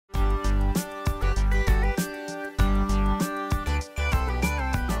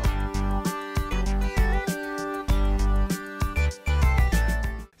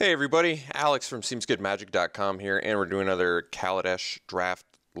Hey everybody, Alex from SeemsGoodMagic.com here, and we're doing another Kaladesh Draft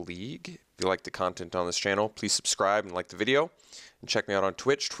League. If you like the content on this channel, please subscribe and like the video, and check me out on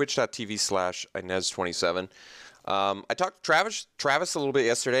Twitch, twitch.tv/Inez27. I talked to Travis a little bit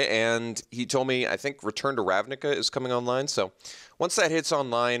yesterday, and he told me, I think Return to Ravnica is coming online, so once that hits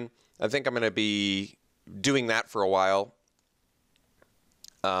online, I think I'm going to be doing that for a while.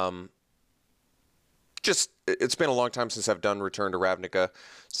 It's been a long time since I've done Return to Ravnica,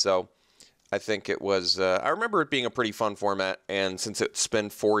 so I think it was, I remember it being a pretty fun format, and since it's been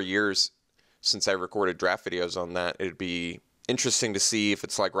 4 years since I recorded draft videos on that, it'd be interesting to see if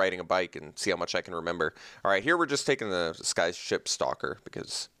it's like riding a bike and see how much I can remember. All right, here we're just taking the Skyship Stalker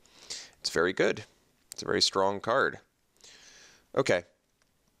because it's very good. It's a very strong card. Okay,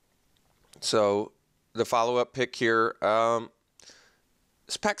 so the follow-up pick here,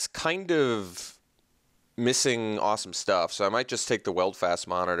 this pack's kind of missing awesome stuff, so I might just take the Weld Fast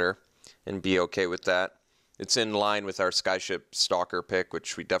Monitor and be okay with that. It's in line with our Skyship Stalker pick,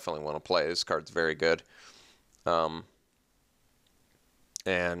 which we definitely want to play. This card's very good.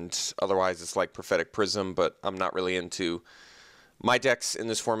 And otherwise it's like Prophetic Prism, but I'm not really into... My decks in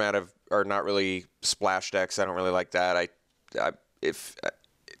this format are not really splash decks. I don't really like that.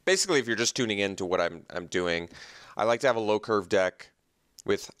 Basically, if you're just tuning in to what I'm doing, I like to have a low curve deck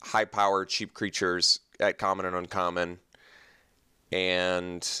with high power, cheap creatures at common and uncommon,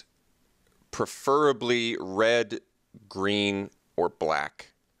 and preferably red, green, or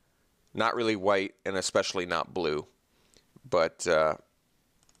black. Not really white, and especially not blue. But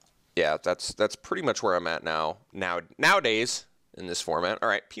yeah, that's pretty much where I'm at nowadays in this format. All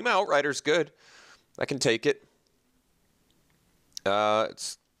right, Pima Outrider's good. I can take it.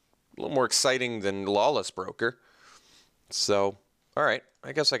 It's a little more exciting than Lawless Broker. So, all right,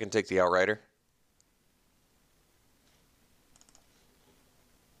 I guess I can take the Outrider.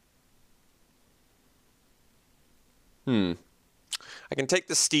 I can take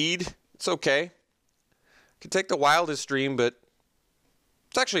the Steed. It's okay. I can take the Wildest Dream, but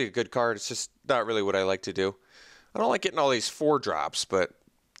it's actually a good card. It's just not really what I like to do. I don't like getting all these 4-drops, but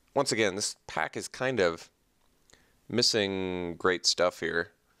once again, this pack is kind of missing great stuff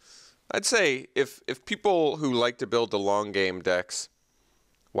here. I'd say if people who like to build the long game decks,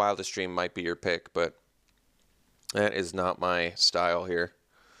 Wildest Dream might be your pick, but that is not my style here.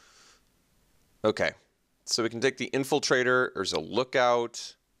 Okay, so we can take the Infiltrator. There's a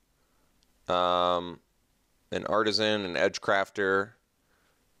Lookout, an Artisan, an Edgecrafter.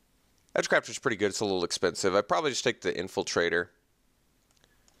 Edgecrafter's pretty good. It's a little expensive. I'd probably just take the Infiltrator.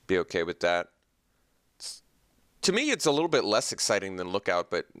 Be okay with that. To me, it's a little bit less exciting than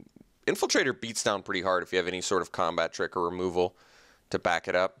Lookout, but Infiltrator beats down pretty hard if you have any sort of combat trick or removal to back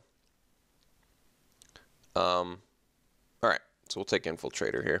it up. All right, so we'll take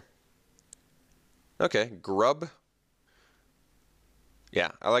Infiltrator here. Okay, Grub.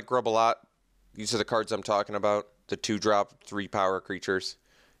 Yeah, I like Grub a lot. These are the cards I'm talking about. The 2-drop, 3-power creatures.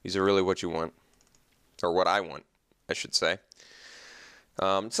 These are really what you want. Or what I want, I should say.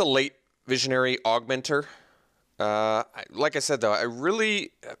 It's a late Visionary Augmenter. Like I said, though, I'm a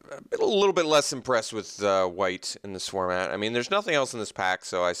little bit less impressed with white in this format. I mean, there's nothing else in this pack,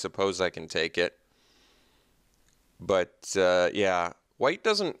 so I suppose I can take it. But, yeah, white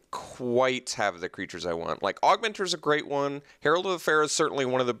doesn't quite have the creatures I want. Like, Augmenter's a great one. Herald of the Fair is certainly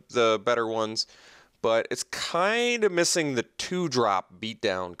one of the better ones. But it's kind of missing the 2-drop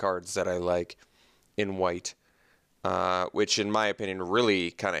beatdown cards that I like in white. Which, in my opinion, really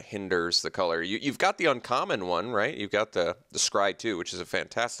kind of hinders the color. You've got the uncommon one, right? You've got the Scry 2, which is a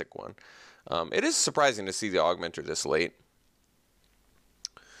fantastic one. It is surprising to see the Augmenter this late.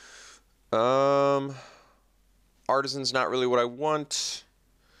 Artisan's not really what I want.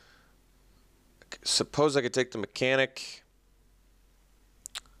 Suppose I could take the Mechanic.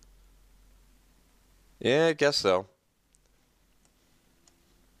 Yeah, I guess so.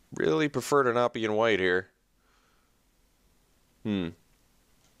 Really prefer to not be in white here.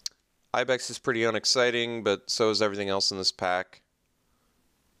 Ibex is pretty unexciting, but so is everything else in this pack.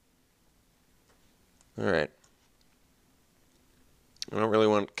 Alright. I don't really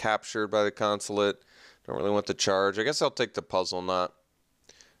want Captured by the Consulate. Don't really want the Charge. I guess I'll take the Puzzle Knot.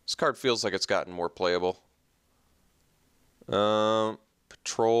 This card feels like it's gotten more playable.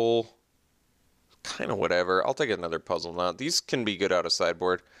 Patrol. Kind of whatever. I'll take another Puzzle Knot. These can be good out of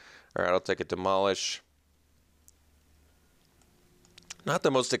sideboard. Alright, I'll take a Demolish. Not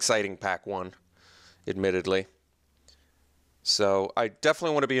the most exciting pack one, admittedly. So I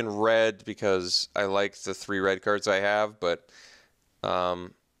definitely want to be in red because I like the 3 red cards I have, but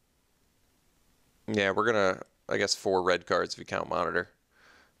yeah, we're going to, I guess, 4 red cards if you count Monitor.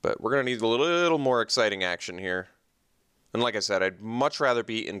 But we're going to need a little more exciting action here. And like I said, I'd much rather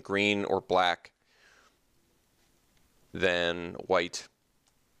be in green or black than white,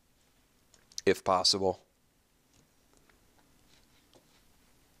 if possible.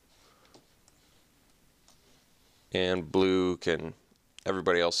 And blue can,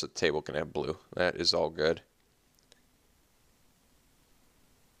 everybody else at the table can have blue. That is all good.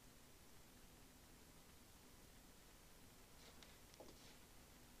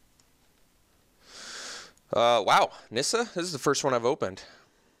 Wow, Nissa, this is the first one I've opened.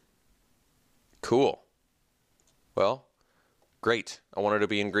 Cool. Well, great. I wanted to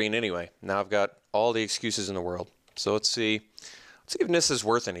be in green anyway. Now I've got all the excuses in the world. So let's see. Let's see if Nissa's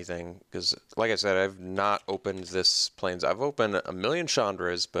worth anything. Because, like I said, I've not opened this Plains. I've opened a million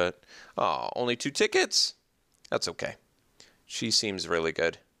Chandras, but only 2 tickets? That's okay. She seems really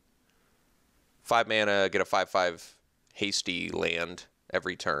good. 5 mana, get a 5/5 hasty land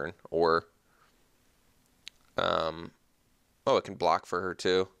every turn. Or, it can block for her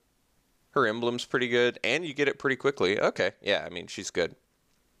too. Her emblem's pretty good, and you get it pretty quickly. Okay, yeah, I mean, she's good.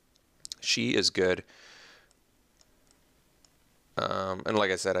 She is good. And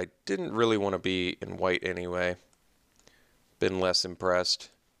like I said, I didn't really want to be in white anyway. Been less impressed.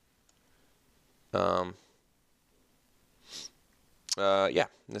 Yeah,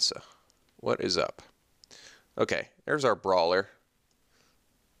 Nissa. What is up? Okay, there's our brawler.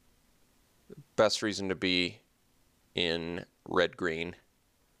 Best reason to be in red-green,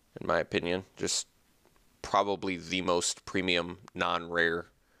 in my opinion. Just probably the most premium, non-rare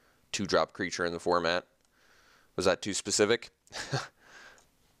 2-drop creature in the format. Was that too specific?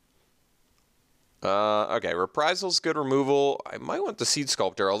 Okay, Reprisal's good removal. I might want the Seed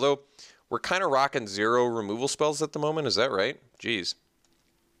Sculptor, although we're kind of rocking 0 removal spells at the moment. Is that right? Jeez.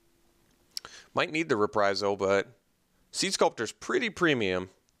 Might need the Reprisal, but Seed Sculptor's pretty premium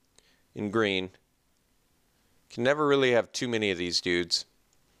in green. Can never really have too many of these dudes.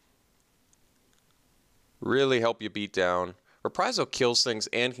 Really help you beat down. Reprisal kills things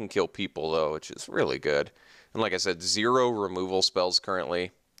and can kill people, though, which is really good. And like I said, 0 removal spells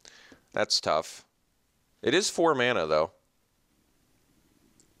currently. That's tough. It is 4 mana, though.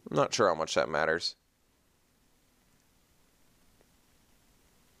 I'm not sure how much that matters.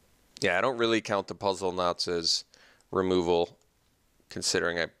 Yeah, I don't really count the Puzzle Knots as removal,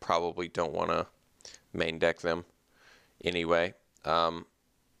 considering I probably don't want to main deck them anyway. So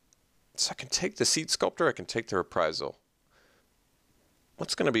I can take the Seed Sculptor, I can take the Reprisal.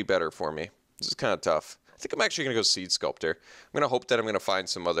 What's going to be better for me? This is kind of tough. I think I'm actually going to go Seed Sculptor. I'm going to hope that I'm going to find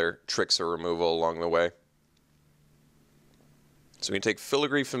some other tricks of removal along the way. So we can take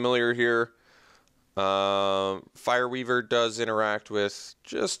Filigree Familiar here. Fireweaver does interact with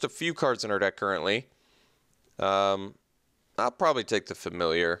just a few cards in our deck currently. I'll probably take the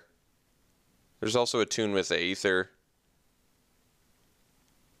Familiar. There's also a tune with Aether.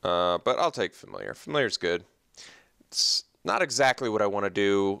 But I'll take Familiar. Familiar's good. It's not exactly what I want to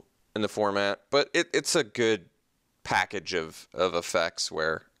do in the format, but it's a good package of effects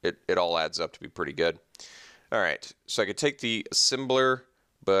where it all adds up to be pretty good. All right, so I could take the Assembler,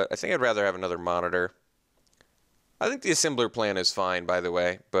 but I think I'd rather have another Monitor. I think the Assembler plan is fine, by the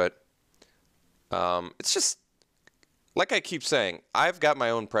way, but it's just, like I keep saying, I've got my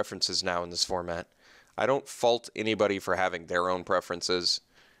own preferences now in this format. I don't fault anybody for having their own preferences.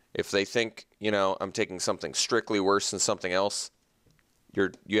 If they think, you know, I'm taking something strictly worse than something else,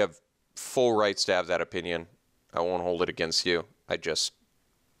 you have full rights to have that opinion. I won't hold it against you. I just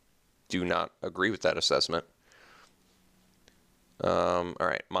do not agree with that assessment. All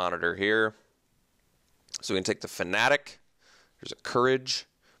right, Monitor here. So we can take the Fanatic. There's a Courage.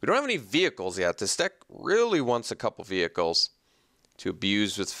 We don't have any vehicles yet. This deck really wants a couple vehicles to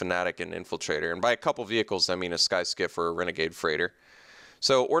abuse with Fanatic and Infiltrator. And by a couple vehicles, I mean a Sky Skiff or a Renegade Freighter.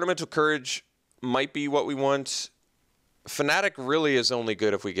 So Ornamental Courage might be what we want. Fanatic really is only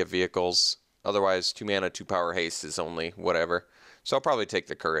good if we get vehicles. Otherwise, 2 mana, 2 power haste is only whatever. So I'll probably take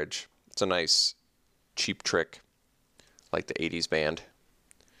the Courage. It's a nice, cheap trick, like the 80s band.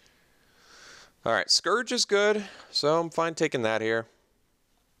 All right, Scourge is good, so I'm fine taking that here.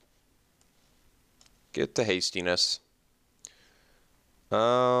 Get the hastiness.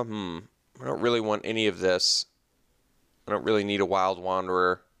 I don't really want any of this. I don't really need a Wild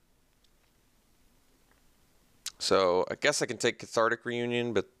Wanderer. So I guess I can take Cathartic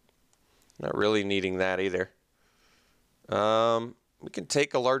Reunion, but not really needing that either. We can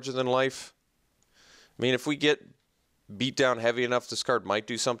take a Larger Than Life. I mean, if we get beat down heavy enough, this card might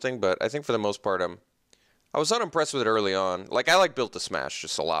do something, but I think for the most part, I was unimpressed with it early on. Like, I like Built to Smash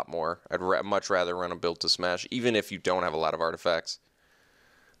just a lot more. I'd much rather run a Built to Smash, even if you don't have a lot of artifacts.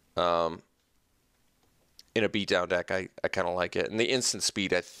 in a beatdown deck, I kind of like it. And the instant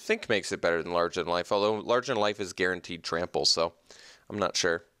speed, I think, makes it better than Larger Than Life, although Larger Than Life is guaranteed trample, so I'm not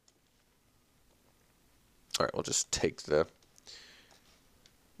sure. All right, we'll just take the...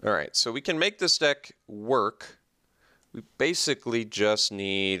 All right, so we can make this deck work. We basically just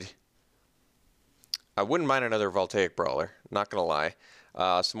need... I wouldn't mind another Voltaic Brawler, not going to lie.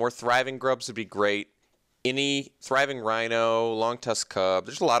 Some more Thriving Grubs would be great. Any Thriving Rhino, Long Tusk Cub.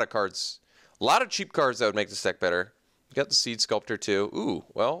 There's a lot of cards. A lot of cheap cards that would make this deck better. You got the Seed Sculptor too. Ooh,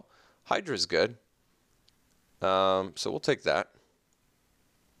 well, Hydra's good. So we'll take that.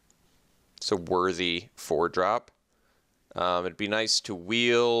 It's a worthy 4-drop. It'd be nice to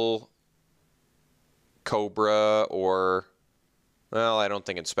wheel Cobra or... Well, I don't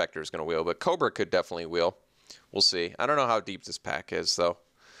think Inspector is going to wheel, but Cobra could definitely wheel. We'll see. I don't know how deep this pack is, though.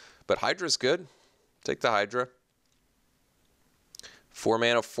 But Hydra's good. Take the Hydra.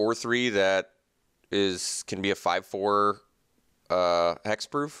 4-mana, 4/3 that can be a 5/4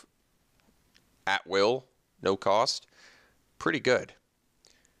 hexproof. At will. No cost. Pretty good.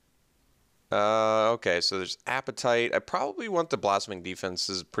 Okay, so there's Appetite. I probably want the Blossoming Defense.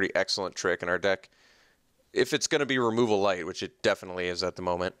 This is a pretty excellent trick in our deck. If it's going to be Removal Light, which it definitely is at the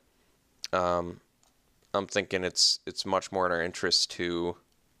moment, I'm thinking it's much more in our interest to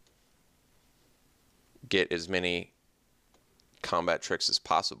get as many combat tricks as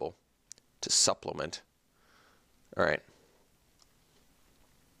possible to supplement. All right.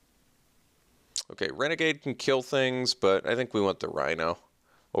 Okay, Renegade can kill things, but I think we want the Rhino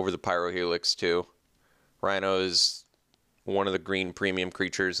over the Pyrohelix too. Rhino is one of the green premium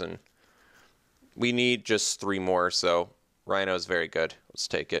creatures, and we need just 3 more, so Rhino is very good. Let's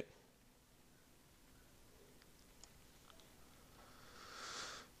take it.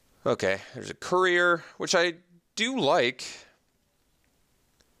 Okay, there's a Courier, which I do like.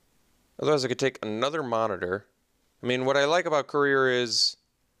 Otherwise, I could take another Monitor. I mean, what I like about Courier is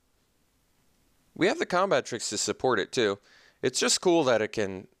we have the combat tricks to support it, too. It's just cool that it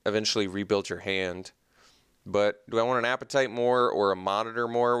can eventually rebuild your hand. But do I want an Appetite more or a Monitor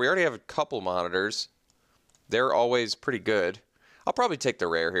more? We already have a couple Monitors. They're always pretty good. I'll probably take the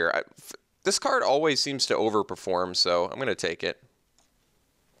rare here. This card always seems to overperform, so I'm going to take it.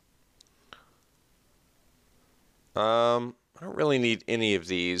 I don't really need any of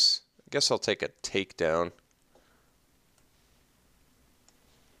these. I guess I'll take a Takedown.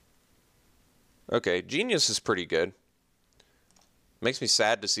 Okay, Genius is pretty good. Makes me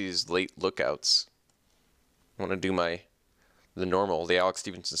sad to see these late lookouts. I want to do the normal, the Alex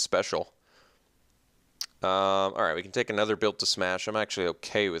Stephenson special. All right, we can take another Built to Smash. I'm actually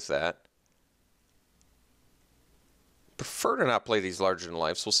okay with that. Prefer to not play these Larger Than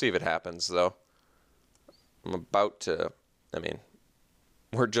Life, so we'll see if it happens, though. I'm about to... I mean,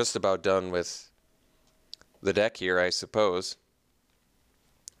 we're just about done with the deck here, I suppose.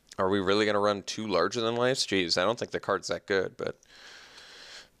 Are we really going to run 2 Larger Than Lives? Jeez, I don't think the card's that good, but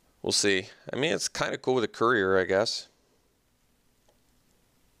we'll see. I mean, it's kind of cool with a Courier, I guess.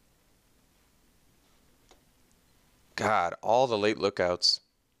 God, all the late lookouts.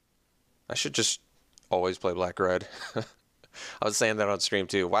 I should just always play Black-Red. I was saying that on stream,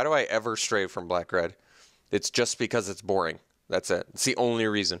 too. Why do I ever stray from Black-Red? It's just because it's boring. That's it. It's the only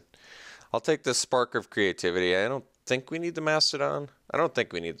reason. I'll take the Spark of Creativity. I don't think we need the Mastodon. I don't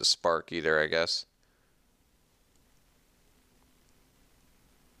think we need the Spark either, I guess.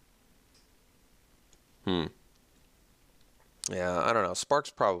 Yeah, I don't know. Spark's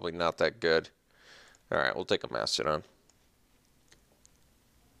probably not that good. Alright, we'll take a Mastodon.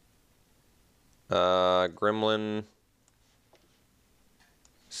 Gremlin.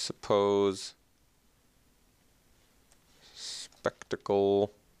 Suppose.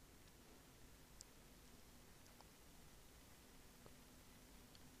 Spectacle.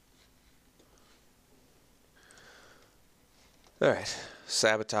 Alright,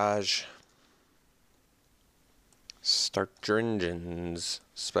 Sabotage. Start-Dringens.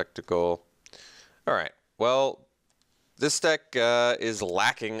 Spectacle. Alright, well, this deck is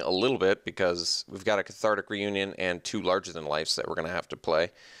lacking a little bit because we've got a Cathartic Reunion and 2 Larger Than Lives that we're going to have to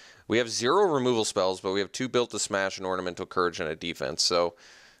play. We have 0 removal spells, but we have 2 Built to Smash, an Ornamental Courage, and a Defense. So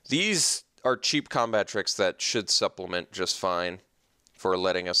these are cheap combat tricks that should supplement just fine for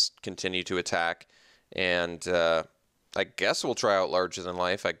letting us continue to attack. And I guess we'll try out Larger Than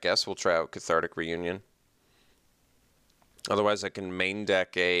Life. I guess we'll try out Cathartic Reunion. Otherwise, I can main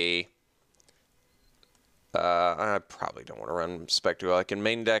deck a... I probably don't want to run Spectacle. I can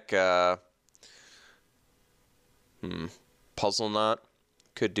main deck Puzzle Knot.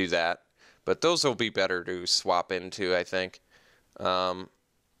 Could do that. But those will be better to swap into, I think.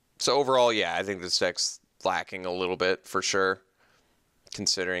 So overall, yeah, I think this deck's lacking a little bit for sure,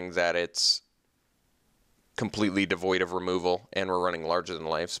 considering that it's completely devoid of removal and we're running larger than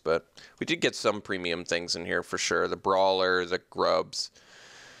lives. But we did get some premium things in here for sure. The Brawler, the Grubs,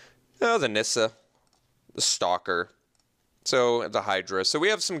 oh, the Nissa, the Stalker, so the Hydra. So we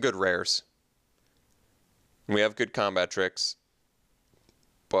have some good rares. We have good combat tricks.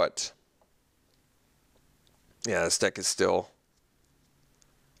 But yeah, this deck is still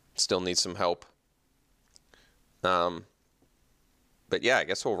needs some help. But yeah, I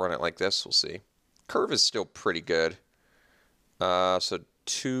guess we'll run it like this. We'll see. Curve is still pretty good. So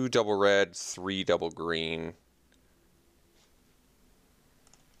 2 double red, 3 double green.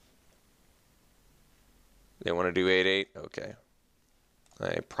 They want to do 8/8? Okay.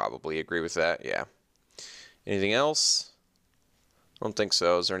 I probably agree with that, yeah. Anything else? I don't think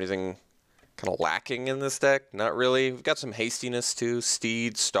so. Is there anything kind of lacking in this deck? Not really. We've got some hastiness too.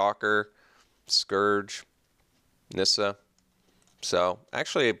 Steed, Stalker, Scourge, Nissa. So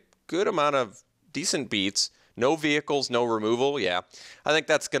actually a good amount of decent beats. No vehicles, no removal. Yeah, I think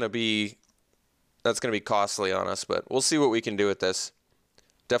that's gonna be costly on us, but we'll see what we can do with this.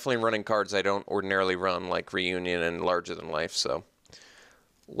 Definitely running cards I don't ordinarily run, like Reunion and Larger Than Life. So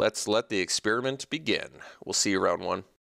let's let the experiment begin. We'll see you round 1.